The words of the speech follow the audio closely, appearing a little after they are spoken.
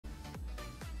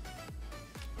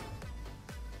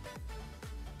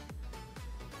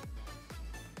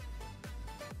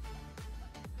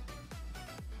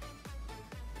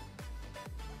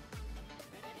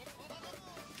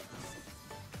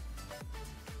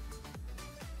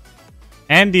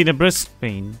Andy the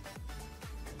Brisbane.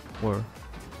 Or.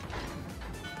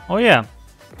 Oh yeah.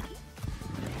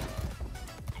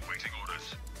 Awaiting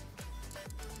orders.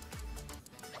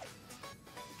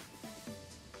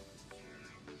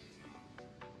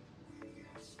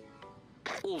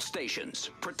 All stations,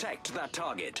 protect that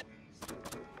target.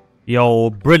 Yo,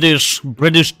 British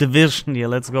division here,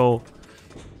 let's go.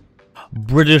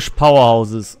 British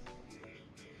powerhouses.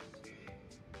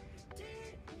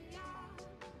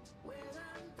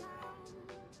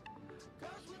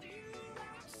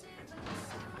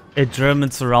 A German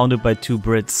surrounded by 2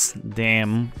 Brits.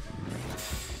 Damn.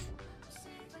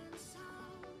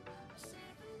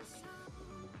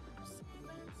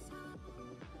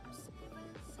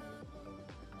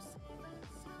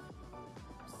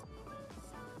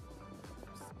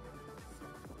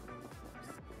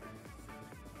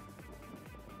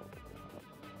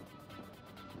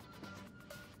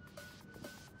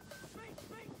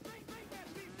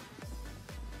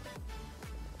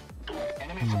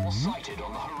 Enemy force sighted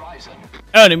on the horizon.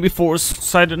 Enemy force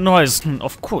sighted noise.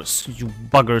 Of course, you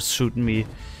buggers shooting me.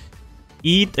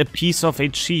 Eat a piece of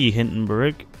HE,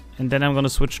 Hindenburg. And then I'm gonna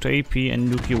switch to AP and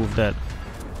nuke you with that.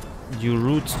 You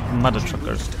rude mother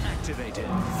truckers. Activated.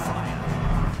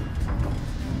 Fire.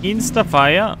 Insta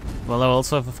fire. Well, I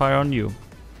also have a fire on you.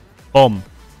 Boom.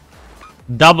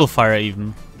 Double fire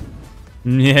even.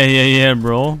 Yeah,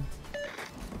 bro.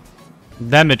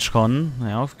 Damage con.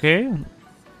 Yeah, okay.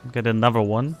 Get another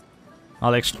one.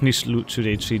 I'll actually shoot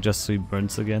HE just so he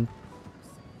burns again.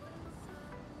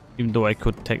 Even though I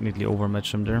could technically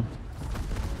overmatch him there.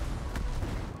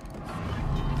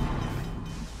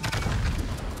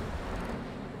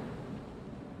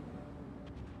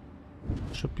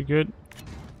 Should be good.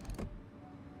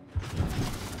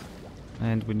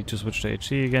 And we need to switch to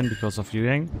HE again because of Yu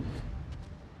Yang.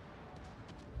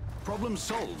 Problem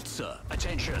solved, sir.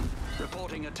 Attention.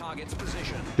 Reporting a target's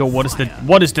position. Yo, what is Fire. that?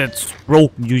 What is that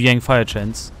broken Yu Yang fire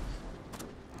chance?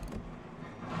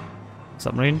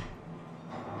 Submarine?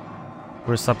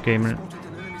 We're a sub gamer.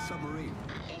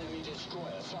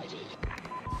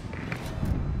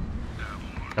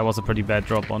 That was a pretty bad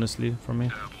drop, honestly, for me.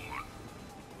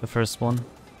 The first one.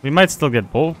 We might still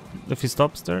get both if he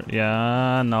stops there.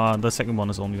 Yeah, no, the second one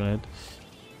is only gonna hit.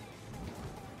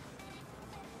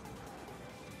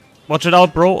 Watch it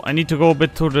out, bro. I need to go a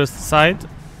bit to the side.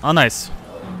 Oh, nice.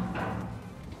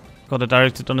 Got it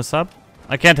directed on the sub.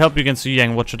 I can't help you against Yu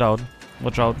Yang. Watch it out.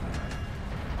 Watch out.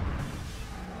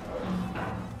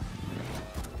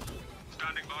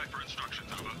 Standing by for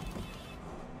instructions, over.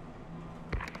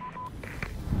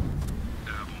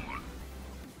 Airborne.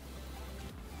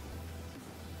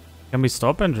 Can we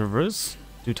stop and reverse?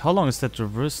 Dude, how long is that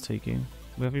reverse taking?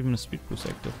 We have even a speed boost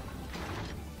active.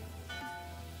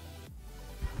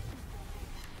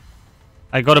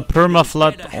 I got a perma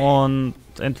flood on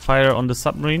and fire on the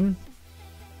submarine.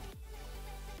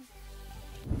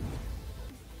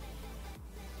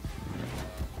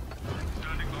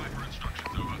 Standing by for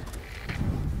instructions, over.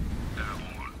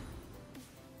 Airborne.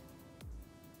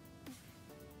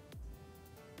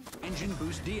 Engine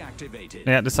boost deactivated.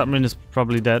 Yeah, the submarine is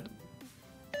probably dead.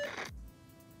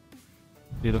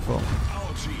 Beautiful.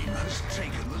 Our team has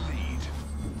taken the lead.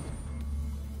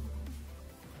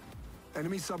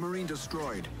 Enemy submarine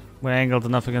destroyed. We're angled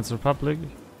enough against the Republic.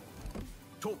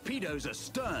 Torpedoes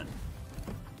astern.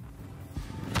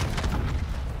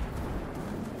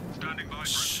 Standing by for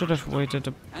Should have waited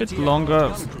a bit Anti-aircraft longer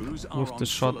gun crews are with the on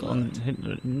shot full on alert.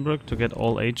 Hindenburg to get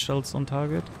all 8 shells on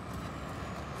target.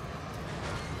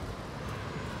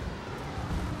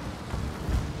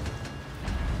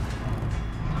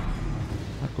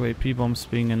 Aqua AP bombs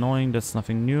being annoying, that's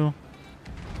nothing new.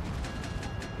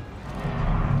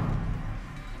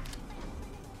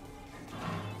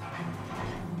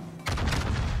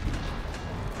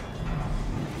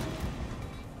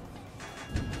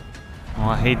 Oh,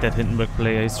 I hate that Hindenburg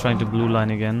player, he's trying to blue line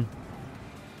again.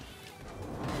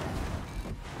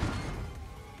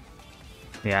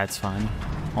 Yeah, it's fine.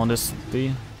 Honestly,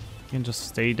 you can just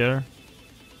stay there.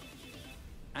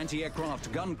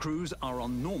 Anti-aircraft gun crews are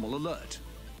on normal alert.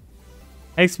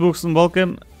 X-Boxen,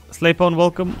 welcome. Slaypon,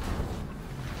 welcome.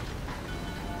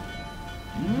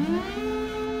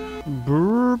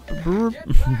 Burp, burp.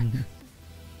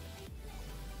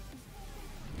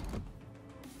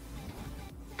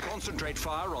 Concentrate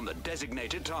fire on the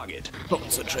designated target.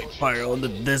 Concentrate fire on the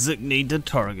designated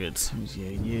target.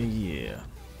 Yeah.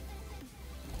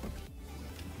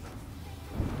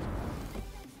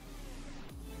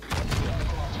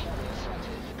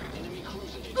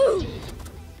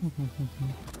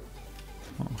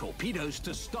 Torpedoes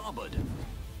to starboard.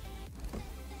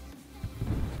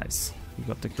 Nice. We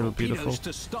got the kill, beautiful. Torpedoes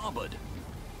to starboard.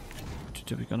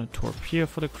 We're gonna torpedo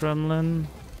for the Kremlin.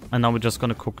 And now we're just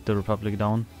gonna cook the Republic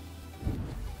down.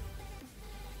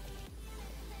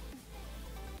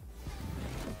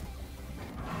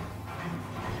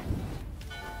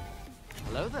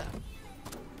 Hello there.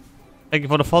 Thank you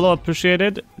for the follow, appreciate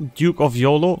it. Duke of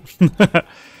YOLO.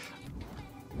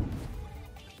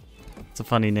 It's a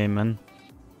funny name, man.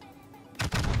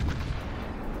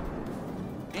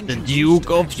 The Engine Duke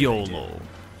booster of activated. YOLO.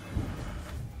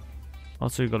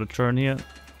 Also, you got a turn here.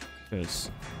 Yes.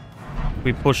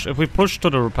 If we push to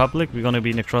the Republic, we're gonna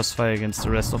be in a crossfire against the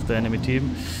rest of the enemy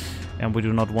team, and we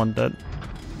do not want that.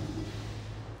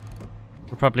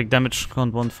 Republic damage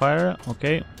count 1 fire.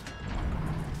 Okay.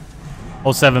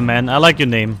 07, man. I like your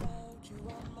name.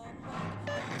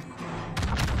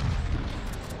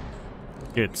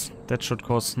 Good. That should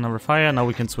cause another fire. Now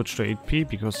we can switch to 8P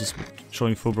because he's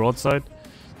showing full broadside.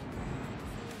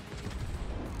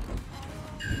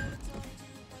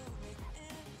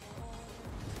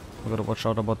 We gotta watch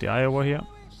out about the Iowa here.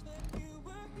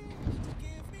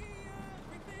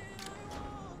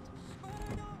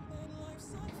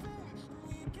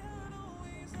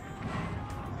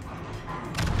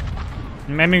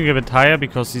 I'm aiming a bit higher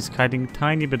because he's kiting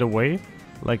tiny bit away.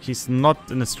 Like he's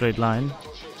not in a straight line.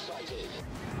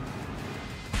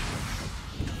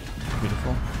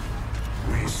 Beautiful.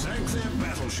 We sank their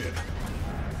battleship.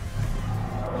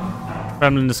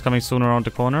 Kremlin is coming soon around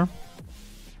the corner.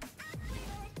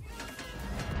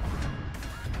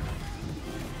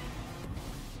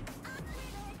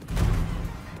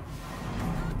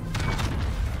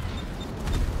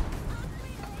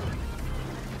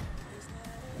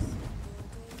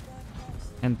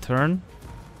 And turn,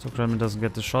 so Kremlin doesn't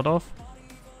get the shot off.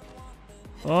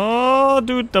 Oh,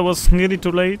 dude, that was nearly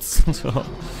too late. So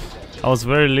I was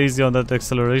very lazy on that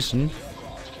acceleration.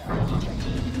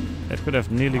 That could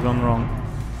have nearly gone wrong.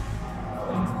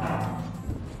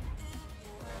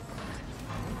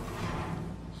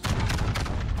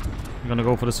 We're gonna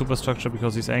go for the superstructure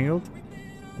because he's angled.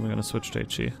 We're gonna switch to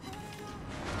HE.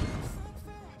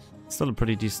 Still a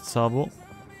pretty decent sabo.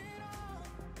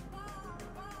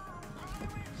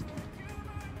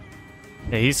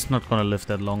 Yeah, he's not gonna live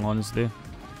that long, honestly.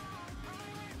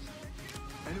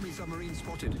 Enemy submarine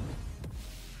spotted.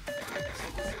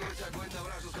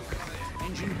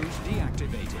 Engine boost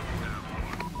deactivated.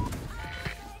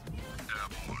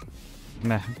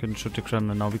 Meh, I couldn't shoot the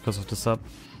Kremlin now because of the sub.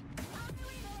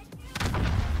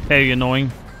 Very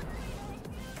annoying.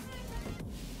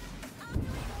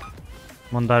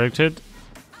 One directed.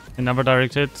 Another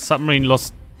directed. Submarine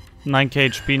lost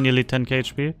 9k HP, nearly 10k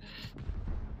HP.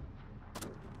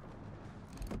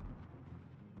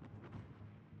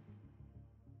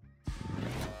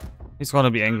 He's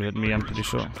gonna be angry at me, I'm pretty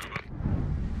sure.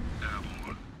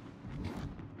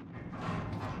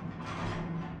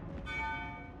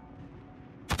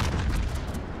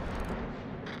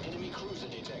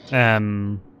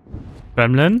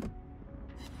 Kremlin.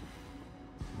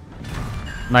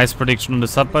 Nice prediction on the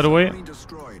sub, by the way. Submarine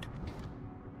destroyed.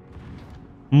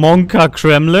 Monka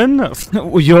Kremlin?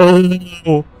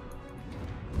 Yo!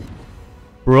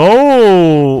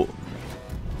 Bro!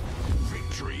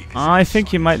 Victory is I think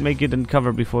he might make it in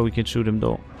cover before we can shoot him,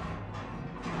 though.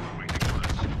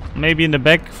 Maybe in the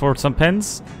back for some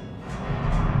pens?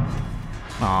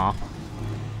 Aw.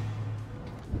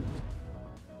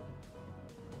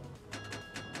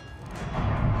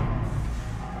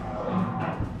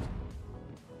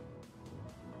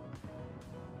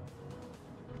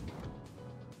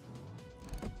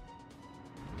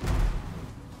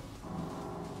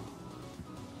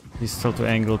 He's still too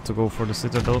angled to go for the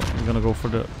citadel. I'm gonna go for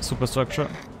the superstructure.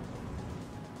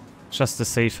 Just to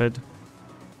save it.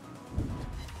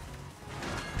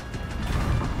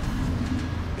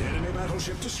 enemy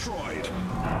battleship destroyed.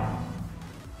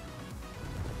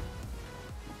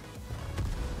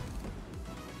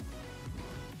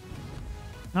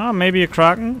 Ah, maybe a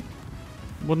Kraken?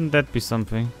 Wouldn't that be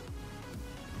something?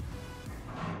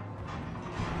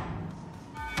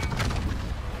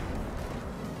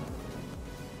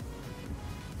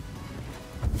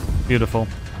 Beautiful.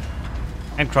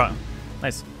 And Kraken.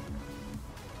 Nice.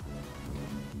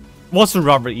 Was a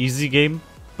rather easy game,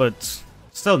 but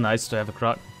still nice to have a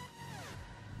Kraken.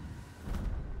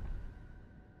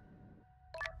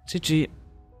 GG.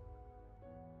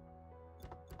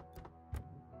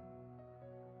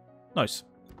 Nice.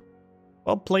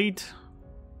 Well played.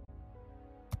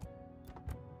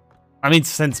 I mean,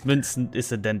 since Vincent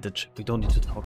is a dentage, we don't need to talk